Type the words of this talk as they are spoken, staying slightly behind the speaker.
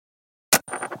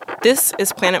This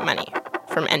is Planet Money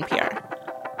from NPR.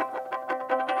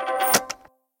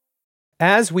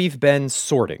 As we've been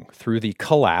sorting through the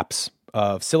collapse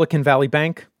of Silicon Valley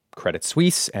Bank, Credit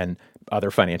Suisse, and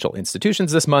other financial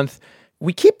institutions this month,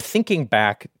 we keep thinking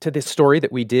back to this story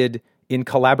that we did in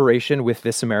collaboration with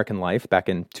This American Life back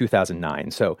in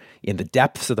 2009. So in the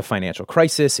depths of the financial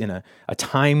crisis, in a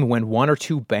time when one or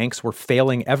two banks were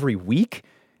failing every week.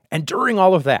 And during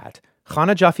all of that,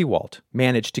 Chana Joffe-Walt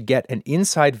managed to get an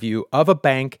inside view of a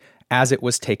bank as it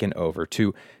was taken over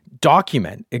to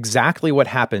document exactly what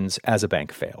happens as a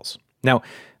bank fails. Now,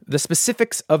 the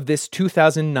specifics of this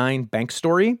 2009 bank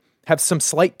story have some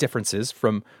slight differences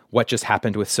from what just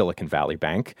happened with Silicon Valley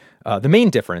Bank. The main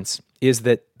difference is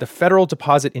that the Federal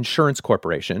Deposit Insurance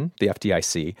Corporation, the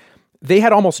FDIC, they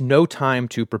had almost no time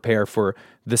to prepare for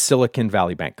the Silicon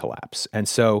Valley Bank collapse. And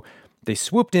so they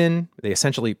swooped in, they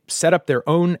essentially set up their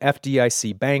own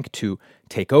FDIC bank to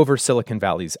take over Silicon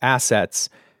Valley's assets.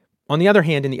 On the other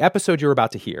hand, in the episode you're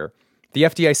about to hear, the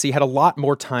FDIC had a lot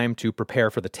more time to prepare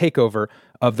for the takeover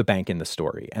of the bank in the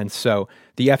story. And so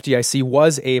the FDIC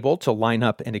was able to line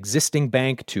up an existing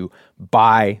bank to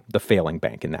buy the failing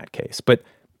bank in that case. But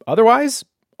otherwise,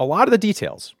 a lot of the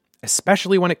details,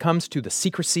 especially when it comes to the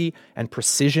secrecy and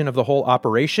precision of the whole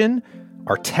operation,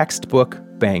 are textbook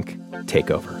bank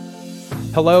takeover.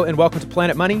 Hello and welcome to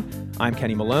Planet Money. I'm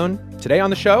Kenny Malone. Today on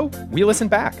the show, we listen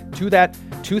back to that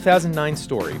 2009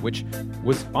 story, which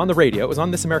was on the radio. It was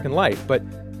on This American Life. But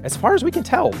as far as we can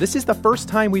tell, this is the first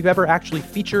time we've ever actually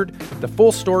featured the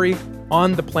full story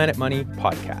on the Planet Money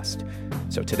podcast.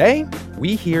 So today,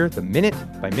 we hear the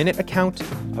minute-by-minute account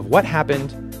of what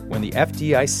happened when the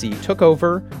FDIC took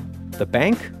over the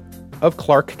Bank of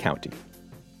Clark County.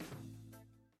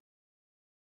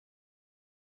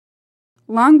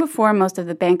 Long before most of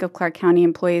the Bank of Clark County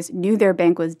employees knew their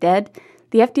bank was dead,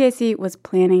 the FDIC was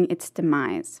planning its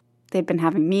demise. They'd been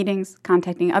having meetings,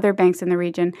 contacting other banks in the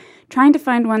region, trying to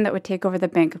find one that would take over the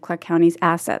Bank of Clark County's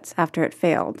assets after it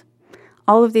failed.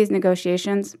 All of these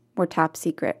negotiations were top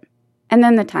secret. And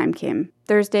then the time came.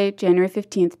 Thursday, January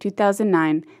 15th,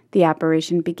 2009, the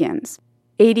operation begins.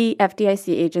 80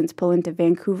 FDIC agents pull into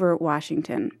Vancouver,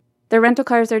 Washington. Their rental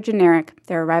cars are generic,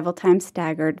 their arrival times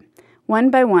staggered. One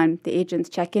by one, the agents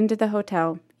check into the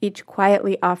hotel, each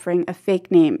quietly offering a fake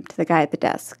name to the guy at the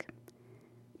desk.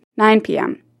 9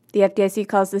 p.m., the FDIC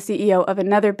calls the CEO of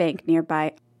another bank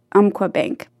nearby, Umpqua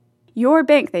Bank. Your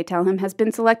bank, they tell him, has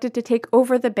been selected to take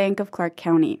over the Bank of Clark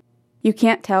County. You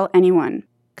can't tell anyone.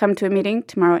 Come to a meeting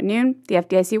tomorrow at noon. The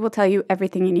FDIC will tell you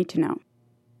everything you need to know.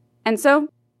 And so,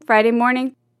 Friday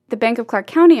morning, the Bank of Clark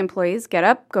County employees get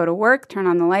up, go to work, turn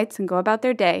on the lights, and go about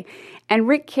their day. And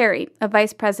Rick Carey, a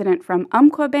vice president from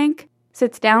Umpqua Bank,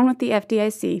 sits down with the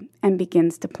FDIC and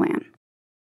begins to plan.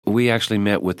 We actually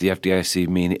met with the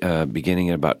FDIC beginning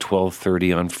at about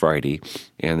 12:30 on Friday,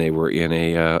 and they were in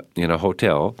a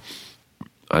hotel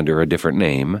under a different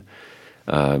name.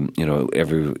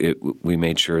 We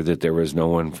made sure that there was no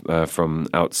one from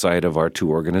outside of our two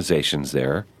organizations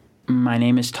there. My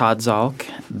name is Todd Zalk,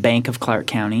 Bank of Clark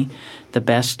County, the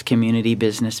best community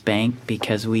business bank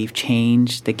because we've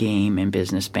changed the game in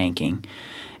business banking,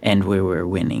 and we were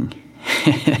winning.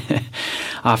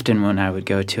 Often when I would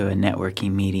go to a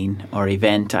networking meeting or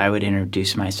event, I would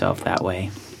introduce myself that way.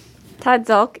 Todd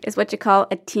Zalk is what you call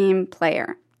a team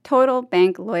player, total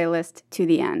bank loyalist to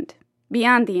the end,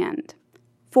 beyond the end.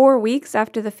 4 weeks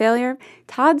after the failure,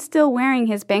 Todd's still wearing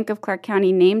his Bank of Clark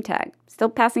County name tag, still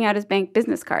passing out his bank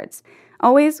business cards,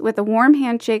 always with a warm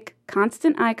handshake,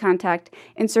 constant eye contact,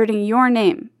 inserting your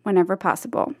name whenever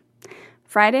possible.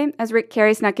 Friday, as Rick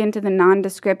Carey snuck into the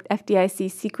nondescript FDIC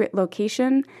secret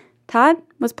location, Todd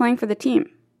was playing for the team.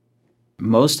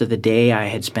 Most of the day I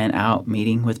had spent out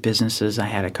meeting with businesses. I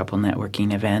had a couple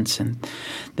networking events, and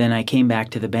then I came back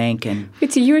to the bank. And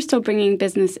Wait, so you were still bringing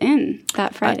business in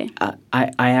that Friday? I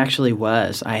actually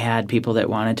was. I had people that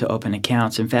wanted to open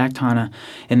accounts. In fact, Hannah,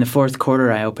 in the fourth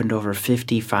quarter, I opened over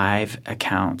 55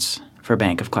 accounts for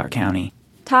Bank of Clark County.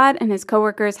 Todd and his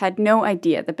coworkers had no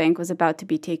idea the bank was about to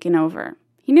be taken over.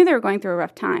 He knew they were going through a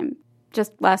rough time.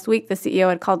 Just last week, the CEO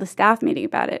had called a staff meeting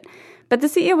about it. But the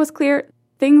CEO was clear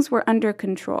things were under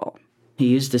control. He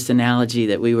used this analogy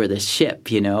that we were the ship,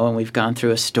 and we've gone through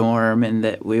a storm and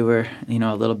that we were,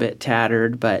 a little bit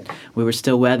tattered, but we were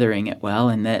still weathering it well,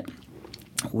 and that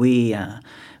we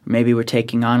maybe were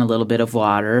taking on a little bit of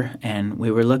water, and we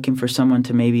were looking for someone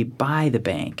to maybe buy the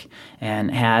bank,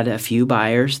 and had a few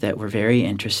buyers that were very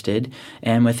interested,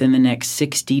 and within the next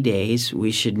 60 days, we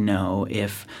should know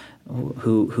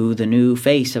who the new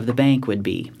face of the bank would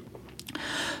be.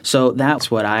 So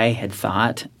that's what I had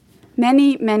thought.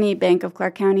 Many Bank of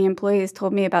Clark County employees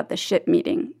told me about the ship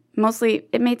meeting. Mostly,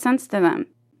 it made sense to them.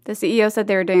 The CEO said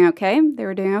they were doing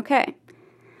okay.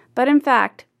 But in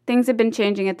fact, things had been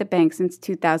changing at the bank since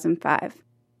 2005.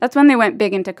 That's when they went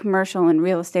big into commercial and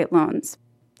real estate loans.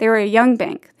 They were a young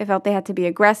bank. They felt they had to be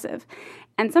aggressive.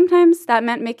 And sometimes that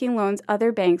meant making loans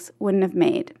other banks wouldn't have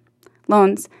made.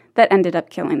 Loans that ended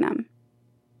up killing them.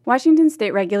 Washington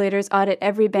state regulators audit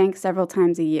every bank several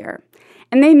times a year.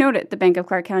 And they noted the Bank of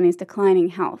Clark County's declining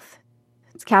health.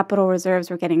 Its capital reserves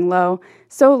were getting low,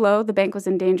 so low the bank was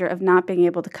in danger of not being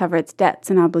able to cover its debts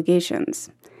and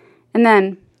obligations. And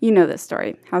then, you know this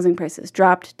story. Housing prices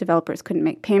dropped, developers couldn't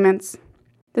make payments.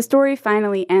 The story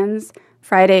finally ends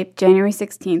Friday, January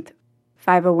 16th,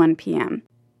 5:01 p.m.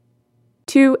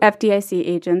 2 FDIC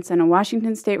agents and a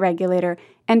Washington state regulator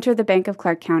enter the Bank of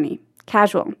Clark County.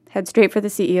 Casual, head straight for the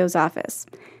CEO's office.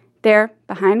 There,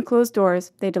 behind closed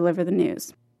doors, they deliver the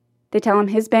news. They tell him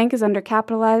his bank is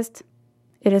undercapitalized.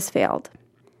 It has failed.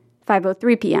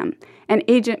 5:03 p.m. An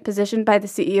agent positioned by the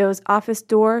CEO's office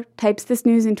door types this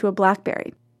news into a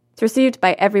BlackBerry. It's received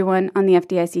by everyone on the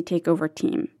FDIC takeover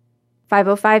team.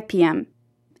 5:05 p.m.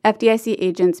 FDIC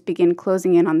agents begin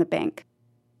closing in on the bank.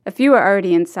 A few are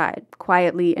already inside,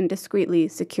 quietly and discreetly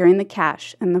securing the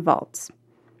cash and the vaults.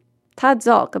 Todd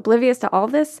Zalk, oblivious to all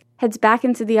this, heads back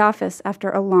into the office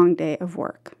after a long day of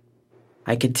work.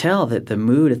 I could tell that the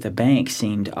mood at the bank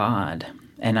seemed odd.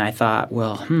 And I thought,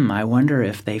 well, I wonder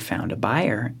if they found a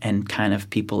buyer. And kind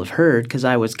of people have heard, because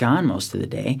I was gone most of the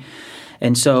day.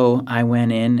 And so I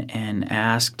went in and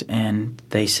asked, and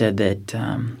they said that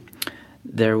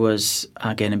there was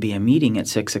going to be a meeting at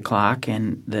 6 o'clock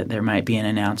and that there might be an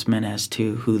announcement as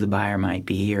to who the buyer might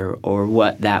be or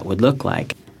what that would look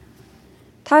like.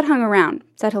 Todd hung around,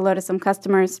 said hello to some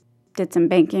customers, did some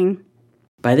banking.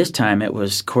 By this time, it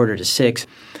was 5:45,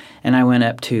 and I went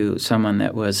up to someone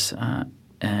that was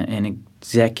an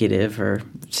executive or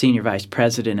senior vice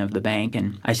president of the bank,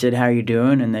 and I said, "How are you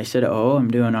doing?" And they said, "Oh,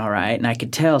 I'm doing all right." And I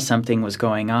could tell something was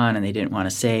going on, and they didn't want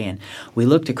to say. And we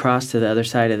looked across to the other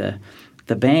side of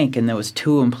the bank, and there was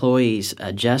 2 employees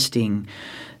adjusting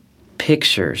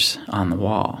pictures on the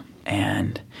wall.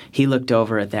 And he looked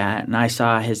over at that, and I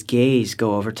saw his gaze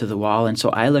go over to the wall. And so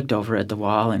I looked over at the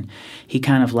wall, and he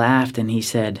kind of laughed, and he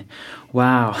said,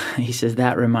 "Wow," he says,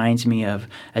 "that reminds me of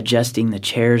adjusting the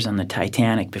chairs on the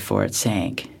Titanic before it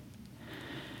sank."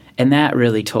 And that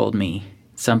really told me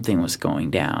something was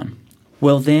going down.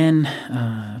 Well, then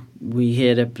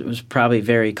it was probably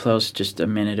very close, just a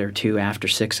minute or two after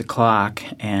 6 o'clock,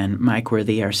 and Mike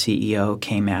Worthy, our CEO,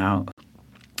 came out.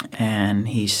 And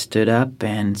he stood up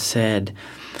and said,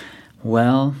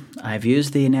 "Well, I've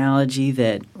used the analogy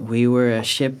that we were a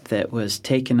ship that was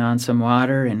taking on some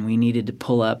water and we needed to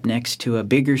pull up next to a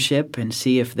bigger ship and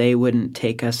see if they wouldn't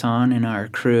take us on and our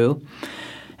crew.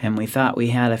 And we thought we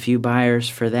had a few buyers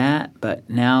for that, but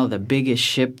now the biggest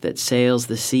ship that sails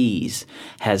the seas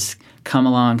has come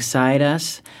alongside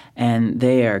us, and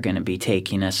they are going to be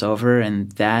taking us over,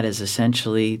 and that is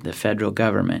essentially the federal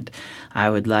government. I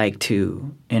would like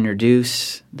to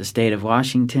introduce the state of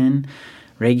Washington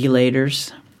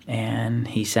regulators." And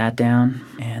he sat down,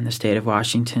 and the state of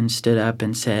Washington stood up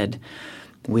and said,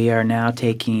 "We are now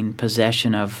taking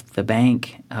possession of the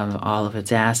bank, of all of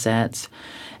its assets,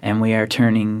 and we are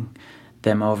turning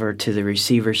them over to the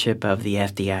receivership of the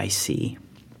FDIC."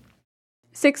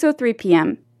 6:03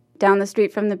 p.m., down the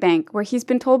street from the bank, where he's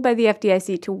been told by the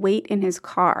FDIC to wait in his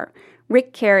car,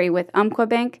 Rick Carey with Umpqua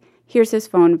Bank hears his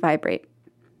phone vibrate.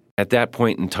 At that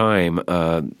point in time,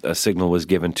 a signal was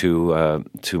given to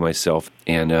myself,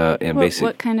 and basically,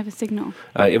 What kind of a signal?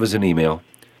 It was an email.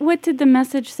 What did the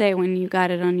message say when you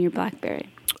got it on your BlackBerry?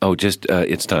 Oh, just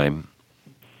it's time.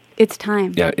 It's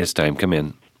time. Yeah, it's time. Come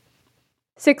in.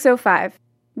 6:05.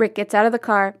 Rick gets out of the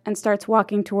car and starts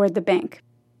walking toward the bank.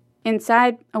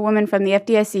 Inside, a woman from the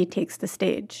FDIC takes the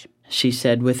stage. She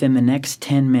said within the next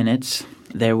 10 minutes,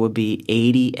 there will be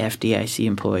 80 FDIC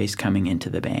employees coming into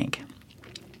the bank.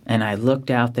 And I looked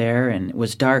out there, and it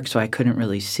was dark, so I couldn't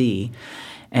really see.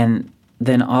 And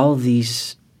then all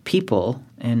these people,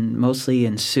 and mostly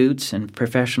in suits and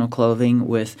professional clothing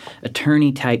with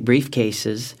attorney-type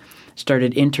briefcases,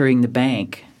 started entering the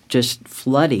bank, just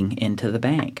flooding into the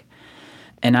bank.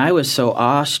 And I was so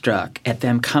awestruck at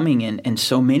them coming in, and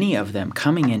so many of them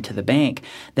coming into the bank,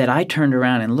 that I turned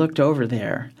around and looked over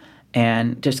there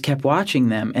and just kept watching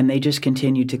them, and they just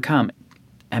continued to come.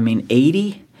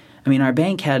 80? Our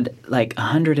bank had like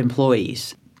 100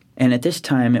 employees. And at this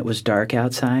time, it was dark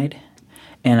outside,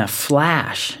 and a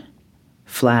flash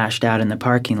flashed out in the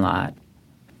parking lot.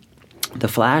 The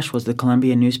flash was the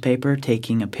Columbia newspaper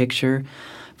taking a picture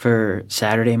for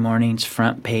Saturday morning's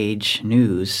front page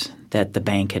news that the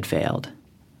bank had failed.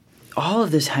 all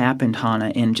of this happened,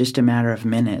 Hannah, in just a matter of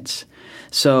minutes.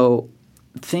 So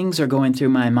things are going through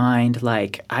my mind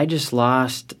like I just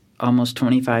lost almost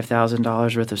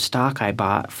 $25,000 worth of stock I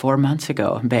bought 4 months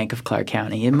ago in Bank of Clark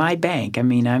County, in my bank. I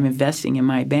mean, I'm investing in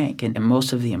my bank, and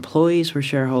most of the employees were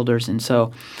shareholders. And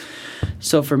so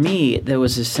for me, there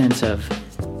was a sense of,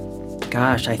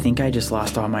 gosh, I think I just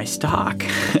lost all my stock.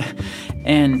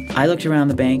 And I looked around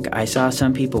the bank. I saw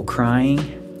some people crying.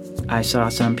 I saw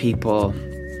some people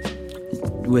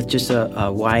with just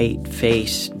a white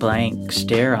face, blank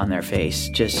stare on their face,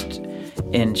 just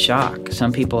in shock.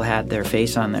 Some people had their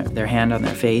face on their hand on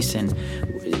their face and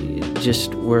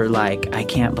just were like, I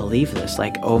can't believe this.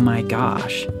 Like, oh my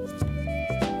gosh.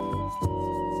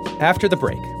 After the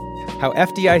break, how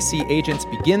FDIC agents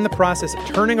begin the process of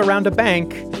turning around a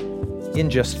bank in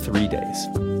just 3 days.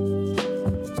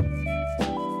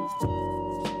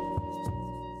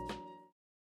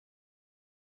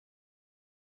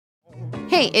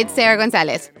 Hey, it's Sarah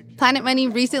Gonzalez. Planet Money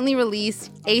recently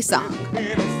released a song.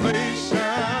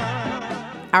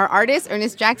 Our artist,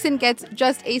 Ernest Jackson, gets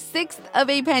just a sixth of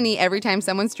a penny every time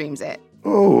someone streams it.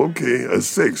 Oh, okay, a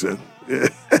sixth.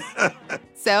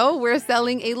 So we're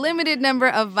selling a limited number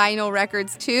of vinyl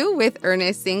records, too. With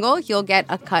Ernest's single, you'll get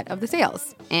a cut of the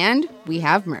sales. And we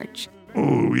have merch.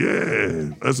 Oh,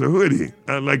 yeah, that's a hoodie.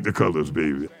 I like the colors,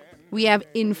 baby. We have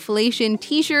inflation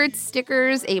t-shirts,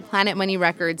 stickers, a Planet Money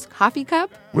Records coffee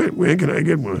cup. Where can I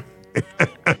get one?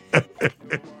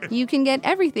 You can get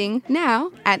everything now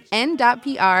at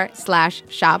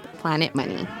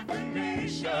n.pr/shopplanetmoney.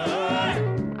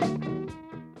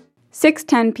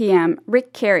 6:10 p.m.,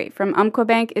 Rick Carey from Umpqua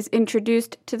Bank is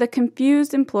introduced to the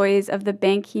confused employees of the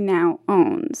bank he now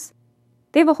owns.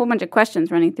 They have a whole bunch of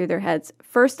questions running through their heads.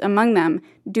 First among them,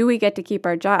 do we get to keep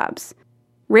our jobs?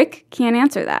 Rick can't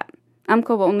answer that.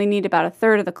 Umpqua will only need about a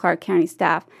third of the Clark County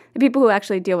staff, the people who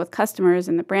actually deal with customers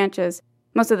in the branches.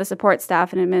 Most of the support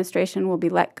staff and administration will be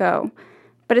let go.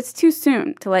 But it's too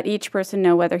soon to let each person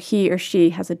know whether he or she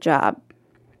has a job.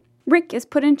 Rick is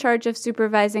put in charge of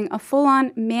supervising a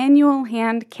full-on manual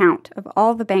hand count of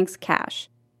all the bank's cash.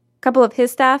 A couple of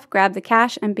his staff grab the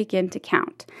cash and begin to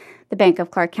count. The Bank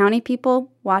of Clark County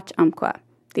people watch Umpqua.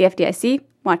 The FDIC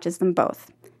watches them both.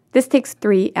 This takes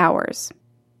 3 hours.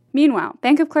 Meanwhile,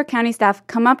 Bank of Clark County staff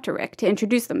come up to Rick to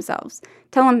introduce themselves,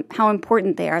 tell him how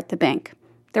important they are at the bank.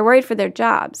 They're worried for their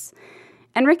jobs.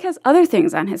 And Rick has other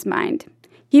things on his mind.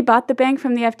 He bought the bank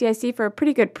from the FDIC for a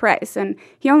pretty good price, and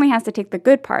he only has to take the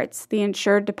good parts, the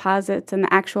insured deposits and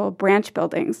the actual branch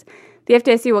buildings. The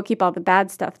FDIC will keep all the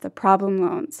bad stuff, the problem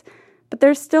loans. But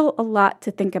there's still a lot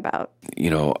to think about. You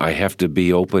know, I have to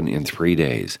be open in 3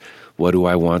 days. What do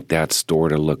I want that store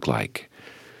to look like?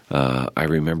 I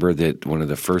remember that one of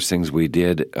the first things we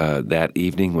did that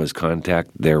evening was contact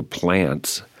their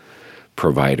plants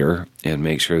provider and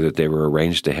make sure that they were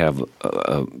arranged to have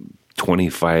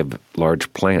 25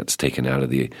 large plants taken out of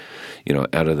the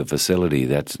facility.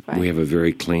 Right. We have a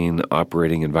very clean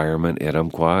operating environment at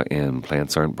Umpqua, and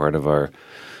plants aren't part of our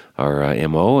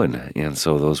MO, and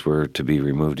so those were to be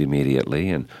removed immediately.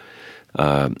 And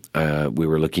we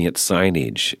were looking at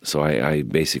signage, so I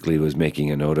basically was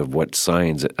making a note of what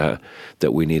signs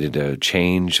that we needed to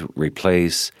change,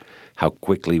 replace, how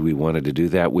quickly we wanted to do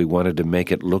that. We wanted to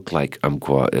make it look like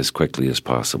Umpqua as quickly as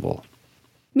possible.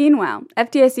 Meanwhile,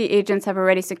 FDIC agents have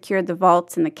already secured the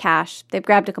vaults and the cash. They've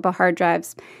grabbed a couple hard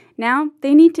drives. Now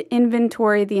they need to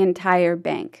inventory the entire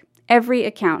bank. Every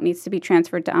account needs to be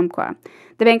transferred to Umpqua.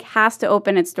 The bank has to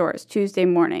open its doors Tuesday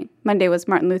morning. Monday was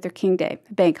Martin Luther King Day,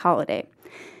 a bank holiday.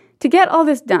 To get all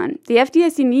this done, the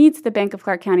FDIC needs the Bank of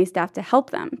Clark County staff to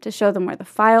help them, to show them where the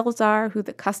files are, who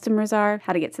the customers are,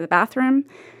 how to get to the bathroom.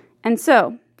 And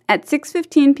so, at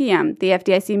 6:15 p.m., the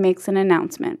FDIC makes an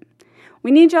announcement. We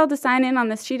need y'all to sign in on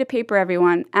this sheet of paper,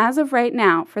 everyone. As of right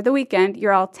now, for the weekend,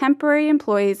 you're all temporary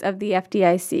employees of the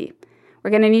FDIC.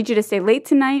 We're going to need you to stay late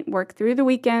tonight, work through the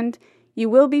weekend. You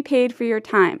will be paid for your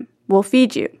time. We'll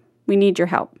feed you. We need your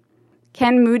help.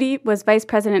 Ken Moody was Vice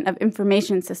President of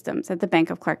Information Systems at the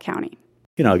Bank of Clark County.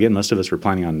 Again, most of us were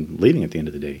planning on leaving at the end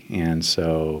of the day. And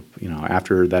so,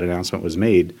 after that announcement was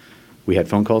made, we had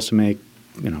phone calls to make,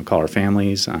 call our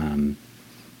families.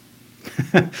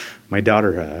 My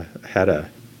daughter had a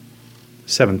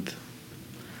 7th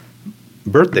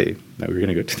birthday that we were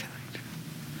going to go to tonight.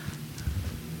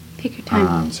 Take your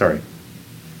time. Sorry.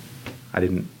 I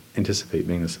didn't anticipate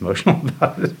being this emotional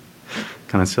about it.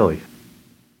 Kind of silly.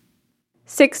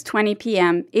 6:20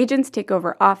 p.m., agents take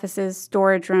over offices,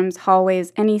 storage rooms,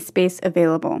 hallways, any space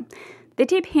available. They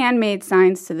tape handmade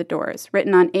signs to the doors,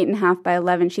 written on 8.5 by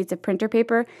 11 sheets of printer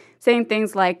paper, saying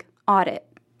things like audit,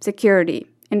 security,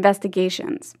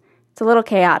 investigations. It's a little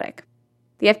chaotic.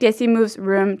 The FDIC moves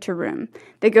room to room.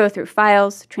 They go through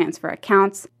files, transfer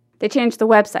accounts. They change the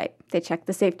website. They check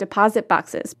the safe deposit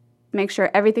boxes, make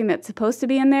sure everything that's supposed to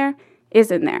be in there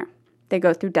is in there. They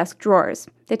go through desk drawers.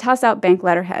 They toss out bank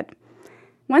letterhead.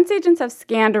 Once agents have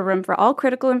scanned a room for all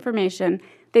critical information,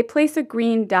 they place a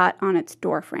green dot on its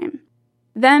doorframe.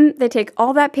 Then they take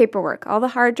all that paperwork, all the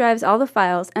hard drives, all the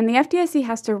files, and the FDIC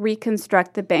has to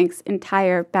reconstruct the bank's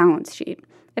entire balance sheet.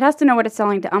 It has to know what it's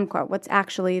selling to Umpqua, what's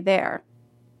actually there.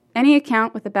 Any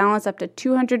account with a balance up to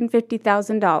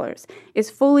 $250,000 is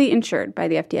fully insured by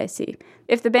the FDIC.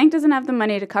 If the bank doesn't have the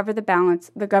money to cover the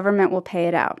balance, the government will pay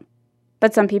it out.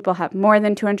 But some people have more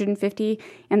than $250,000,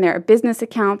 and there are business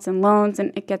accounts and loans,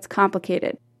 and it gets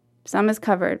complicated. Some is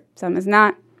covered, some is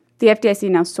not. The FDIC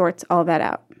now sorts all that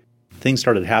out. Things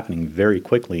started happening very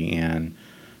quickly and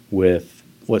with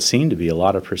what seemed to be a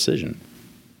lot of precision.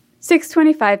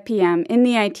 6:25 p.m. in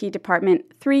the IT department,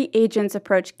 3 agents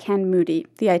approach Ken Moody,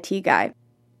 the IT guy.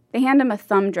 They hand him a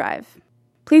thumb drive.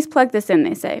 "Please plug this in,"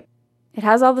 they say. "It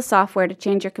has all the software to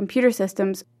change your computer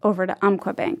systems over to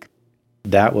Umpqua Bank."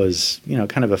 That was,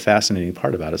 kind of a fascinating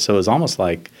part about it. So it was almost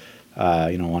like,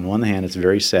 on one hand, it's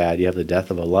very sad. You have the death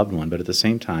of a loved one, but at the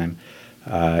same time,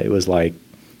 it was like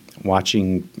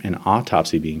watching an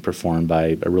autopsy being performed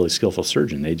by a really skillful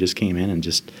surgeon. They just came in and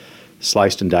just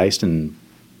sliced and diced and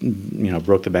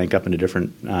broke the bank up into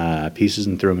different pieces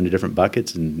and threw them into different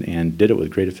buckets and did it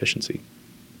with great efficiency.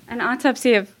 An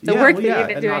autopsy of the work that you've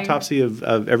been doing. An autopsy of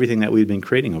everything that we've been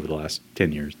creating over the last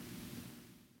 10 years.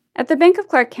 At the Bank of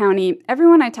Clark County,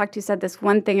 everyone I talked to said this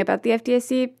one thing about the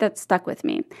FDIC that stuck with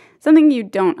me, something you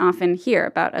don't often hear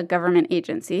about a government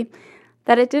agency,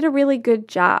 that it did a really good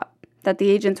job, that the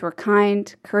agents were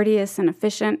kind, courteous, and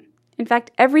efficient. In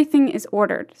fact, everything is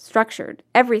ordered, structured,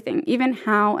 everything, even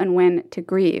how and when to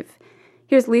grieve.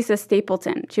 Here's Lisa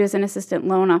Stapleton. She was an assistant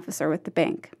loan officer with the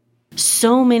bank.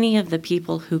 So many of the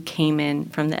people who came in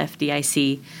from the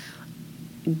FDIC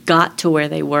got to where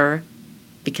they were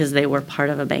because they were part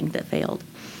of a bank that failed.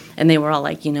 And they were all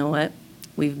like, you know what?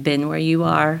 We've been where you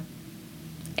are,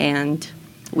 and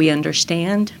we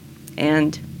understand,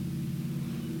 and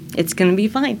it's going to be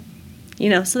fine.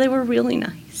 So they were really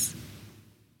nice.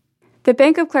 The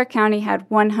Bank of Clark County had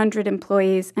 100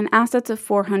 employees and assets of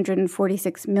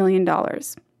 $446 million,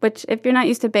 which, if you're not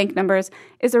used to bank numbers,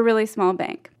 is a really small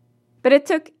bank. But it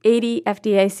took 80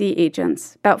 FDIC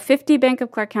agents, about 50 Bank of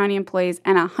Clark County employees,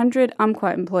 and 100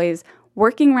 Umpqua employees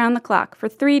working around the clock for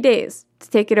 3 days to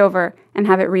take it over and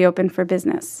have it reopened for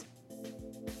business.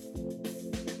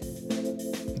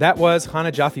 That was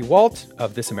Hannah Jaffe-Walt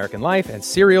of This American Life and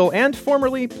Serial and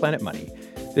formerly Planet Money.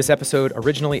 This episode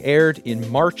originally aired in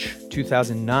March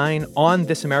 2009 on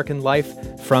This American Life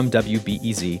from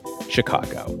WBEZ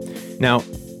Chicago. Now,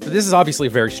 this is obviously a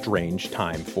very strange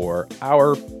time for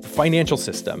our financial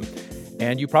system,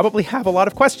 and you probably have a lot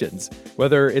of questions,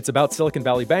 whether it's about Silicon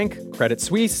Valley Bank, Credit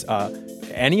Suisse,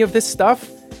 any of this stuff.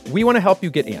 We want to help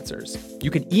you get answers. You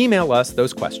can email us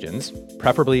those questions,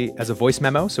 preferably as a voice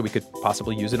memo so we could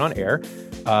possibly use it on air.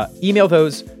 Email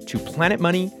those to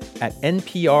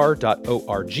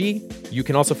planetmoney@npr.org. You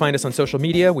can also find us on social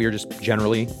media. We are just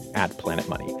generally at Planet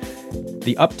Money.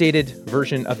 The updated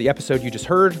version of the episode you just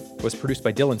heard was produced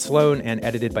by Dylan Sloan and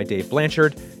edited by Dave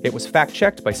Blanchard. It was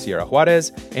fact-checked by Sierra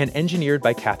Juarez and engineered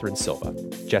by Catherine Silva.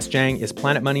 Jess Jang is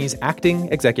Planet Money's acting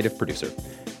executive producer.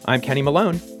 I'm Kenny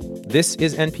Malone. This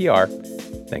is NPR.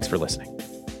 Thanks for listening.